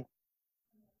 Amen.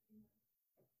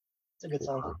 It's a good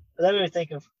song. But that made me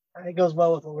think of, it goes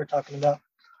well with what we're talking about.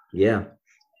 Yeah.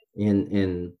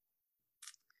 And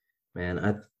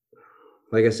man,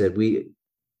 like I said,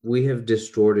 we have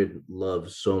distorted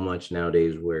love so much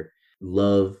nowadays, where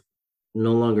love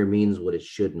no longer means what it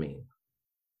should mean.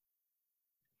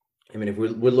 I mean, if we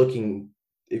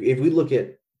look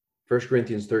at 1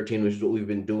 Corinthians 13, which is what we've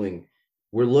been doing,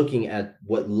 we're looking at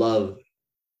what love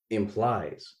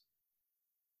implies.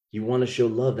 You want to show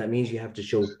love, that means you have to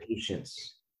show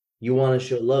patience. You want to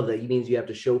show love, that means you have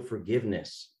to show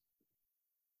forgiveness.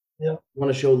 Yeah. You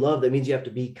want to show love, that means you have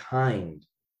to be kind.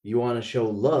 You want to show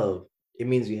love, it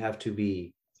means you have to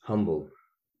be humble.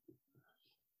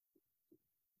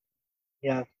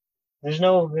 Yeah. There is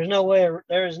no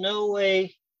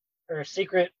way or a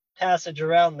secret passage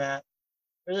around that.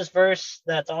 There's this verse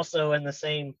that's also in the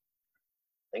same,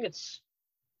 I think it's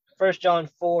 1 John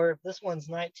 4. This one's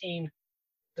 19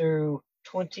 through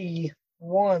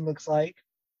 21, looks like.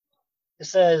 It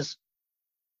says,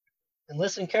 and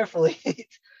listen carefully,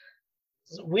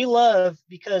 we love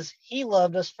because he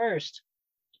loved us first.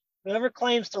 Whoever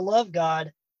claims to love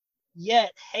God,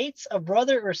 yet hates a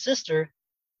brother or sister,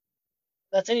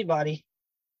 that's anybody,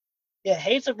 yet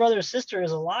hates a brother or sister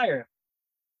is a liar.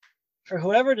 For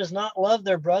whoever does not love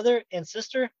their brother and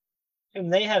sister whom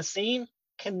they have seen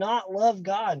cannot love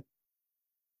God,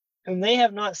 whom they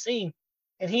have not seen.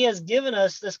 And he has given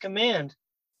us this command.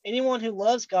 Anyone who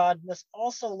loves God must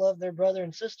also love their brother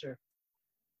and sister.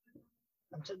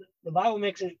 The Bible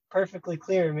makes it perfectly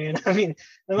clear, man. I mean,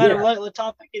 no matter what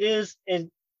topic it is,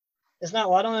 it's not,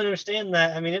 well, I don't understand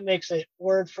that. I mean, it makes it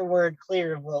word for word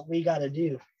clear of what we got to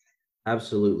do.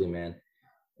 Absolutely, man.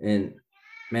 And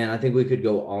man, I think we could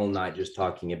go all night just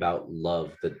talking about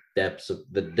love, the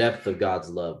depth of God's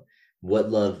love, what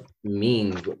love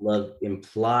means, what love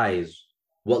implies,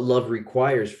 what love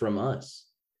requires from us.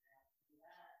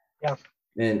 Yeah.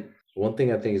 And one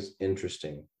thing I think is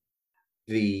interesting,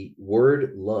 the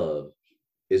word love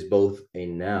is both a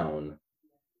noun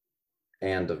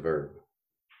and a verb.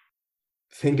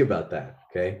 Think about that,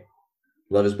 okay?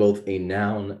 Love is both a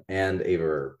noun and a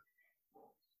verb.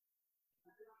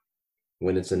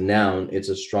 When it's a noun, it's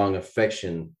a strong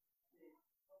affection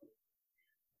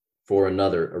for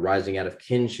another, arising out of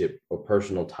kinship or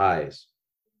personal ties.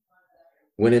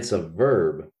 When it's a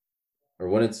verb, or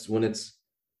when it's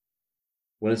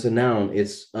a noun,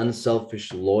 it's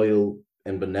unselfish, loyal,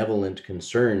 and benevolent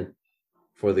concern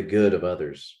for the good of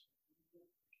others.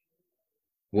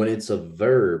 When it's a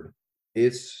verb,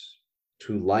 it's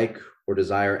to like or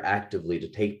desire actively to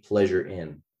take pleasure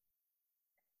in.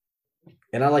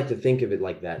 And I like to think of it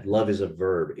like that. Love is a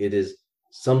verb. It is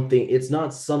something, it's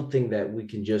not something that we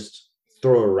can just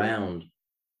throw around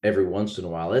every once in a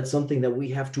while. It's something that we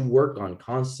have to work on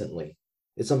constantly.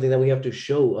 It's something that we have to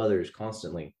show others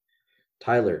constantly.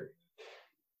 Tyler,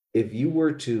 if you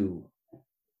were to,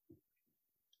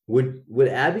 would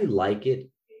Abby like it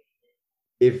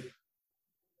if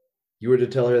you were to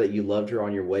tell her that you loved her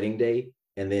on your wedding day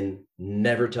and then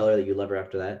never tell her that you love her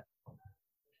after that?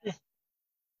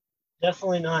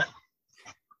 Definitely not.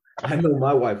 I know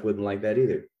my wife wouldn't like that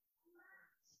either.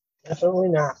 Definitely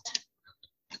not.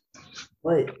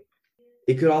 But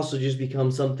it could also just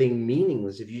become something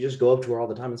meaningless if you just go up to her all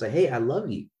the time and say, hey, I love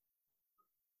you.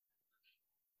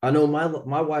 I know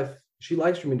my wife, she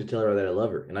likes for me to tell her that I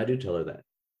love her, and I do tell her that.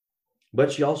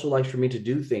 But she also likes for me to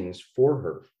do things for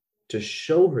her, to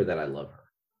show her that I love her.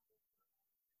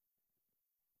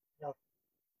 Yep.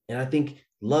 And I think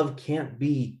love can't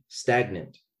be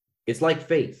stagnant. It's like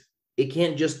faith. It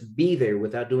can't just be there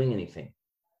without doing anything.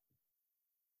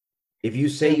 If you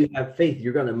say you have faith,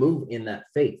 you're going to move in that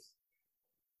faith.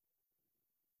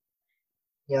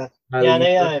 Yeah.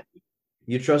 Tyler,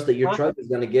 you trust that your truck is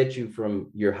going to get you from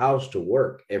your house to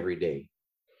work every day.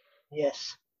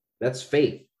 Yes. That's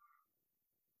faith.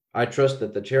 I trust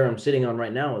that the chair I'm sitting on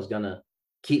right now is going to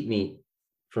keep me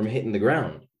from hitting the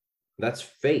ground. That's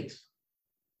faith.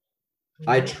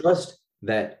 I trust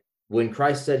that when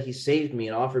Christ said he saved me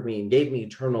and offered me and gave me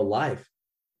eternal life,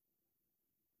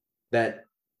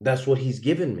 that's what he's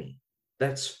given me.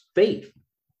 That's faith.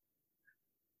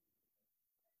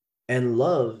 And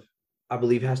love, I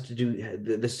believe, has to do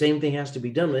the same thing has to be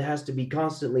done. It has to be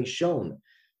constantly shown.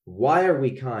 Why are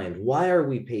we kind? Why are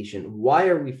we patient? Why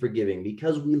are we forgiving?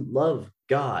 Because we love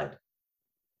God.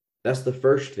 That's the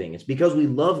first thing. It's because we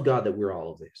love God that we're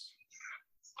all of this.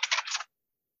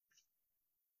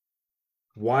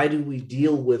 Why do we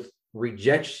deal with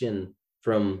rejection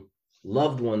from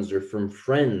loved ones or from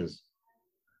friends?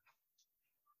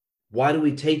 Why do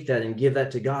we take that and give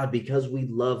that to God? Because we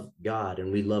love God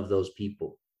and we love those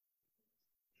people.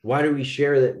 Why do we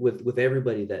share that with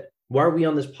everybody? Why are we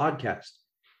on this podcast?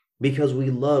 Because we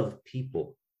love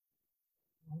people.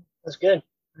 That's good.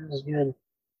 That's good.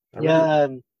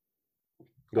 Go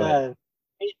ahead.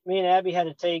 Me and Abby had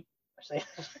to take, say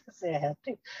I have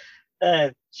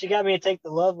to. She got me to take the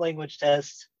love language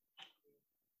test.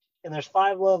 And there's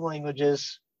 5 love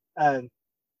languages.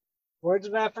 Words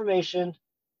of affirmation,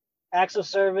 acts of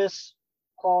service,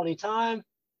 quality time,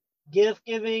 gift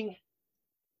giving,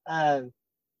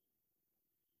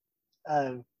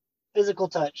 physical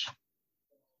touch.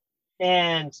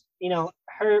 And,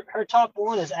 her top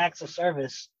one is acts of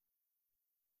service.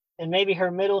 And maybe her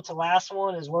middle to last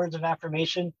one is words of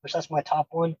affirmation, which that's my top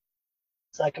one.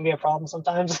 So that can be a problem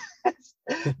sometimes.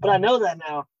 But I know that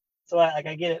now. So I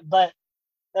get it. But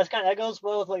that goes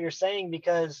well with what you're saying,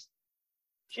 because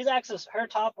her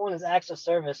top one is acts of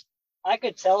service. I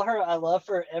could tell her I love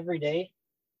her every day,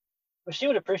 but she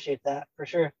would appreciate that for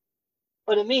sure.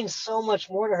 But it means so much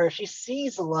more to her. She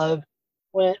sees the love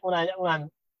when I'm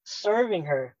serving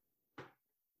her,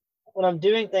 when I'm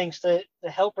doing things to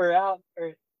help her out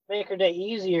or make her day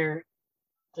easier,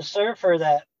 to serve her,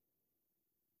 that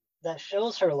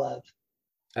shows her love.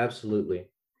 Absolutely.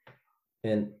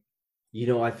 And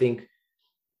I think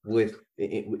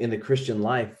in the Christian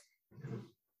life,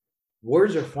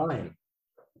 words are fine.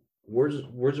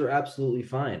 Words are absolutely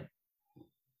fine.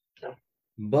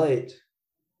 But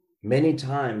many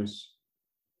times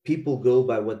people go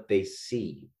by what they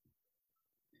see.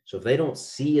 So if they don't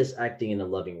see us acting in a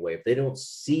loving way, if they don't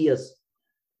see us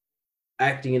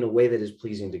acting in a way that is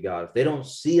pleasing to God, if they don't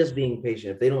see us being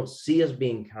patient, if they don't see us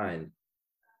being kind,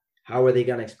 how are they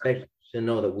going to expect to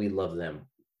know that we love them?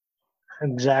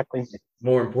 Exactly.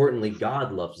 More importantly,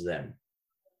 God loves them.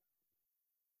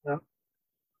 Yeah.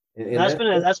 And that's been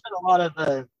a lot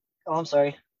of I'm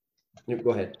sorry.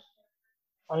 Go ahead.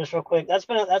 Just real quick. That's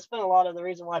been a lot of the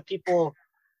reason why people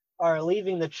are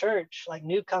leaving the church, like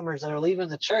newcomers that are leaving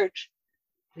the church,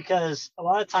 because a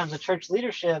lot of times the church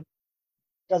leadership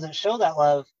doesn't show that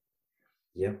love.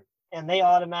 Yeah. And they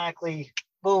automatically,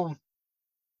 boom.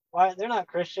 Why? They're not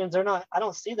Christians. I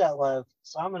don't see that love,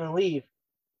 so I'm going to leave.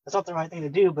 That's not the right thing to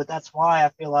do, but that's why I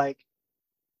feel like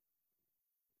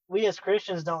we as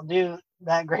Christians don't do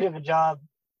that great of a job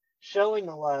showing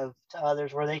the love to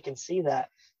others where they can see that.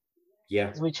 Yeah.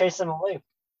 Because we chase them away.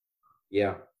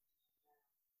 Yeah.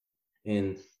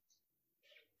 And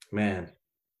man,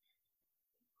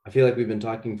 I feel like we've been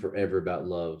talking forever about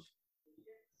love.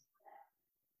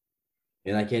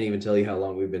 And I can't even tell you how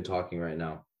long we've been talking right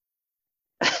now.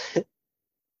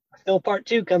 Still part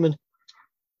 2 coming.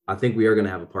 I think we are going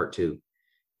to have a part 2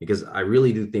 because I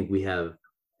really do think we have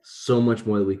so much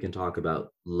more that we can talk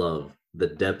about love, the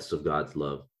depths of God's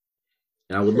love.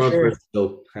 And I would love for us to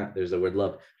go, there's the word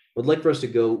love. Would like for us to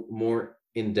go more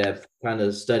in depth, kind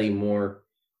of study more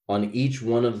on each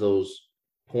one of those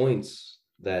points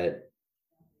that,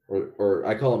 or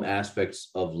I call them aspects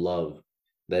of love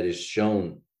that is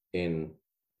shown in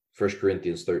 1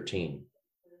 Corinthians 13.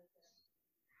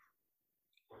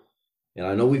 And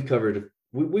I know we've covered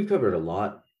a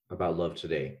lot about love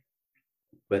today,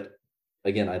 but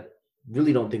again, I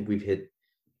really don't think we've hit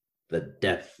the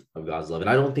depth of God's love, and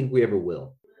I don't think we ever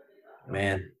will.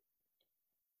 Man,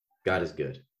 God is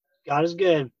good. God is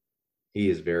good. He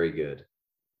is very good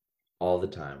all the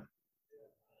time.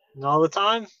 And all the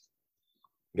time.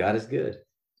 God is good.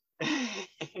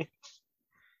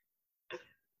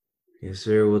 Yes,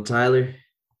 sir. Well, Tyler,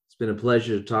 it's been a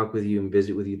pleasure to talk with you and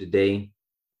visit with you today.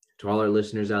 To all our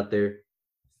listeners out there,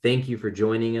 thank you for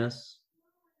joining us.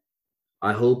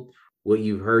 I hope what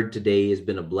you've heard today has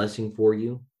been a blessing for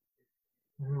you.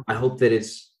 I hope that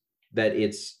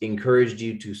it's encouraged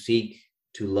you to seek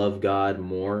to love God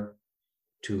more,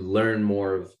 to learn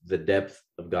more of the depth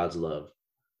of God's love.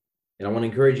 And I want to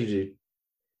encourage you to,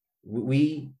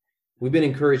 we've been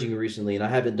encouraging recently, and I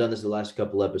haven't done this the last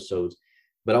couple episodes,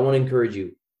 but I want to encourage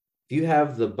you, if you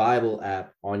have the Bible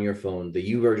app on your phone,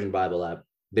 the YouVersion Bible app,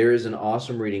 there is an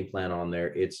awesome reading plan on there.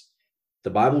 It's the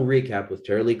Bible Recap with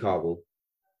Tara-Leigh Cobble.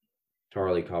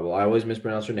 I always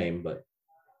mispronounce her name, but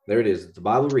there it is. It's the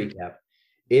Bible Recap.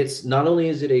 It's not only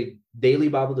is it a daily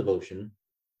Bible devotion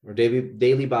or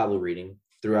daily Bible reading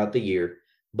throughout the year,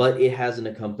 but it has an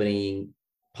accompanying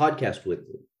podcast with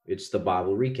it. It's the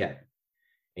Bible Recap.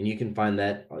 And you can find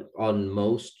that on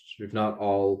most, if not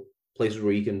all, places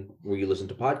where you listen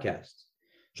to podcasts.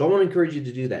 So I want to encourage you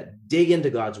to do that. Dig into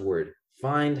God's word.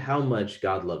 Find how much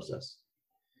God loves us.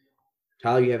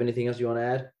 Tyler, you have anything else you want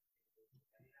to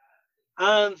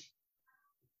add?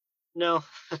 No.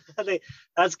 I think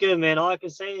that's good, man. All I can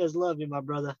say is love you, my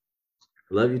brother.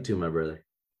 Love you too, my brother.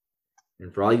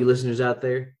 And for all you listeners out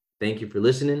there, thank you for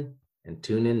listening, and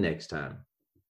tune in next time.